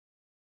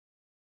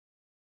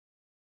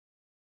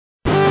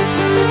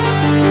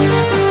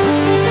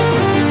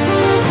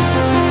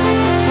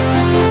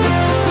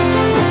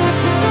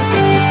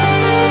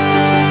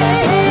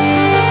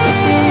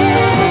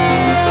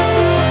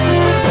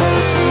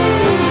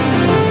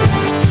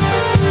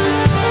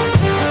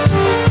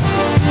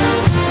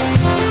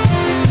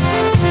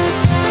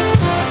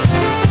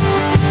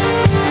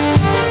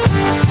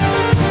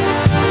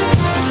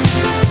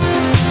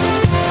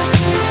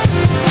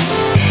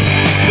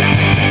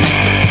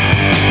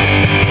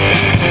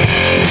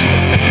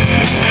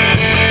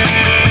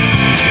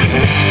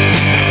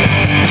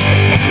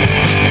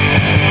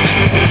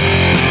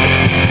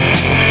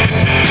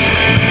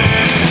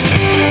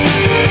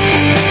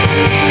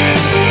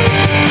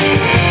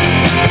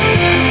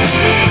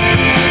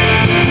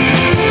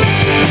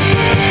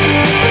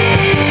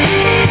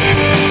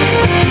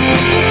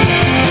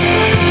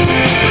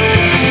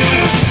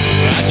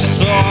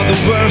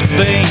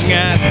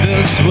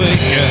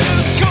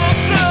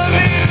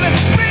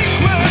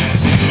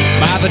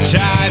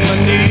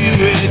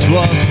it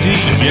was the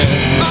end.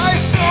 I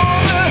saw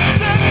the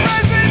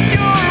sunrise in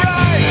your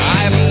eyes.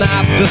 I'm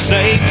not the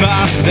slave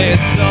of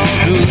this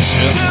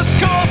solution. Just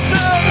cause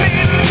a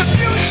little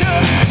confusion.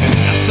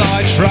 I saw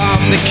it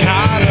from the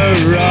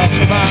corner of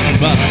my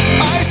mind.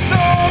 I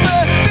saw the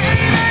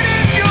daylight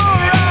in your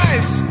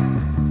eyes.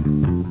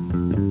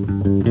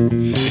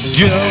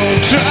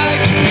 Don't try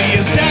to be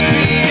as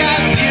happy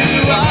as you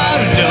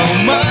are. Don't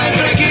mind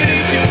breaking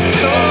into the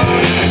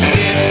door.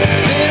 If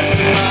this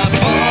is my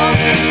fault,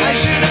 I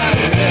should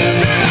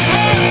understand.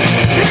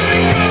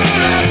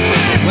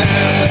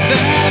 Well,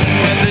 then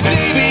when the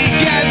day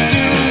begins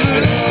to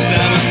lose,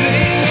 I'm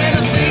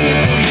singing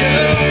for you.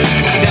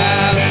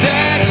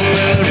 Dancing in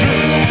the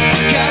room,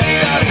 got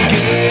it out and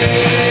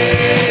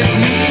get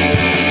me.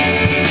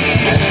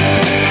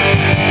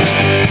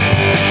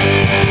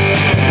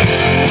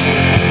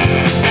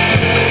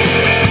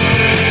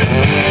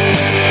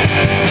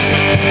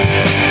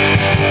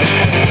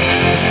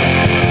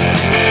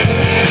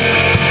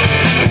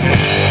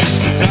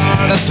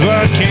 Stardust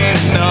working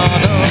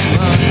on a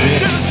Monday.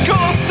 Just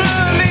cause a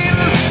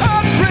little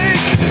heartbreak.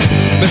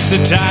 Mr.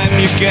 Time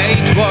you gate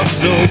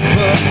was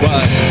open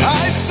wide.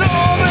 I saw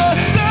the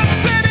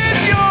sunset in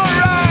your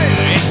eyes.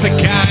 It's a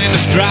kind of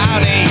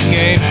drowning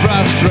in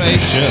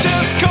frustration.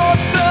 Just cause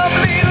some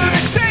little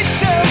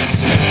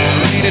vexations.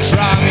 Read it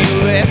from your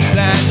lips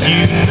and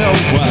you know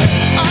what.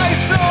 I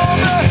saw